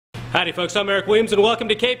Howdy folks, I'm Eric Williams and welcome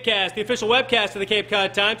to CapeCast, the official webcast of the Cape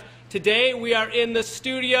Cod Times. Today we are in the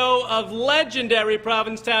studio of legendary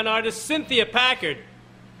Provincetown artist Cynthia Packard.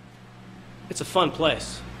 It's a fun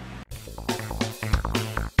place.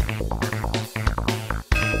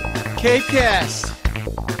 CapeCast.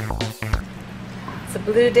 It's a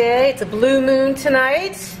blue day, it's a blue moon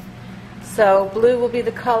tonight, so blue will be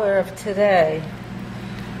the color of today.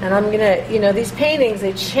 And I'm gonna, these paintings,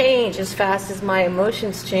 they change as fast as my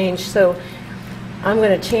emotions change, so I'm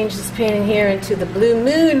gonna change this painting here into the blue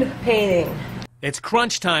moon painting. It's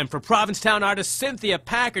crunch time for Provincetown artist Cynthia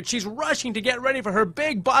Packard. She's rushing to get ready for her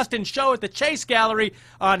big Boston show at the Chase Gallery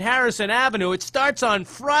on Harrison Avenue. It starts on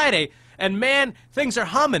Friday, and man, things are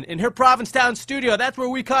humming in her Provincetown studio. That's where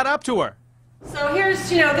we caught up to her. So here's,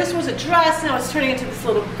 this was a dress, now it's turning into this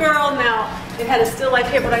little girl. Now it had a still life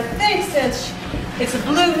here, but I think since it's a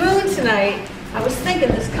blue moon tonight, I was thinking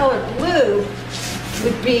this color blue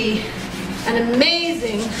would be an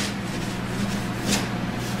amazing...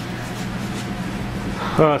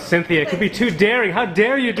 Oh, Cynthia, it could be too daring. How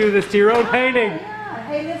dare you do this to your own painting? Yeah.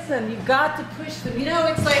 Hey, listen, you've got to push them.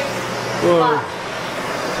 It's like... Whoa.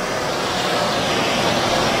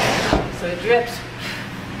 So it drips.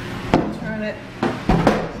 Turn it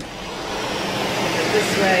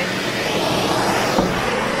this way.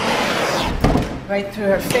 Right through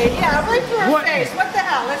her face. Yeah, right through her face. What the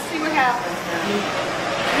hell? Let's see what happens now.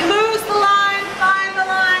 You lose the line, find the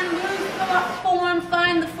line, lose the form,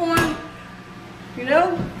 find the form.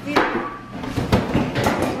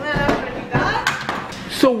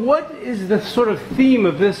 So what is the sort of theme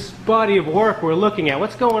of this body of work we're looking at?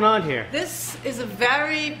 What's going on here? This is a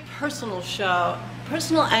very personal show,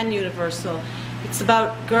 personal and universal. It's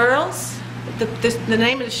about girls. The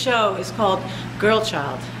name of the show is called Girl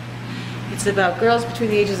Child. It's about girls between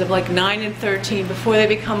the ages of like 9 and 13 before they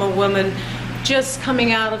become a woman, just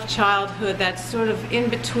coming out of childhood, that sort of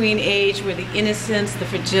in-between age where the innocence, the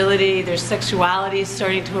fragility, their sexuality is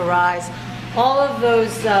starting to arise. All of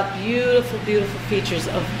those beautiful, beautiful features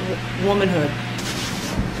of womanhood.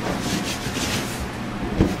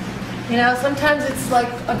 Sometimes it's like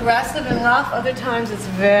aggressive and rough, other times it's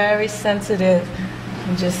very sensitive.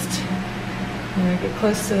 And just, get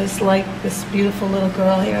close to this beautiful little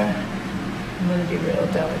girl here. I'm going to be real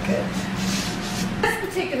delicate. This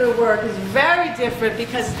particular work is very different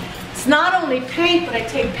because it's not only paint, but I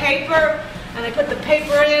take paper and I put the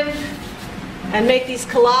paper in and make these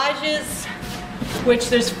collages, which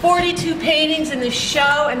there's 42 paintings in this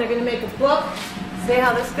show, and they're going to make a book. See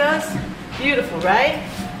how this goes? Beautiful, right?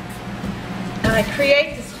 And I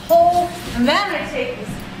create this whole, and then I take this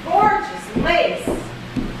gorgeous lace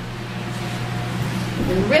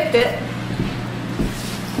and rip it,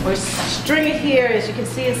 or string it here, as you can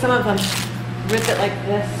see in some of them. Rip it like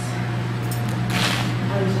this,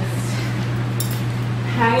 and just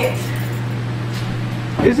hang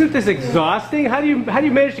it. Isn't this exhausting? How do you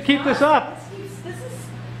manage to keep this up?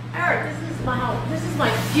 Eric, this is my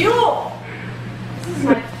fuel. This is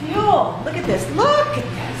my fuel. Look at this. Look at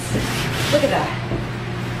this. Look at that.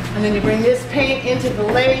 And then you bring this paint into the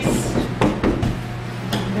lace.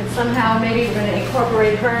 And somehow maybe we're going to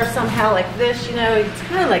incorporate her somehow like this. It's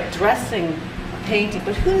kind of like dressing a painting,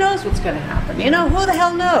 but who knows what's going to happen? Who the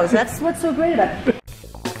hell knows? That's what's so great about it.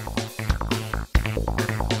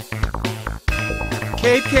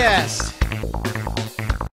 CapeCast.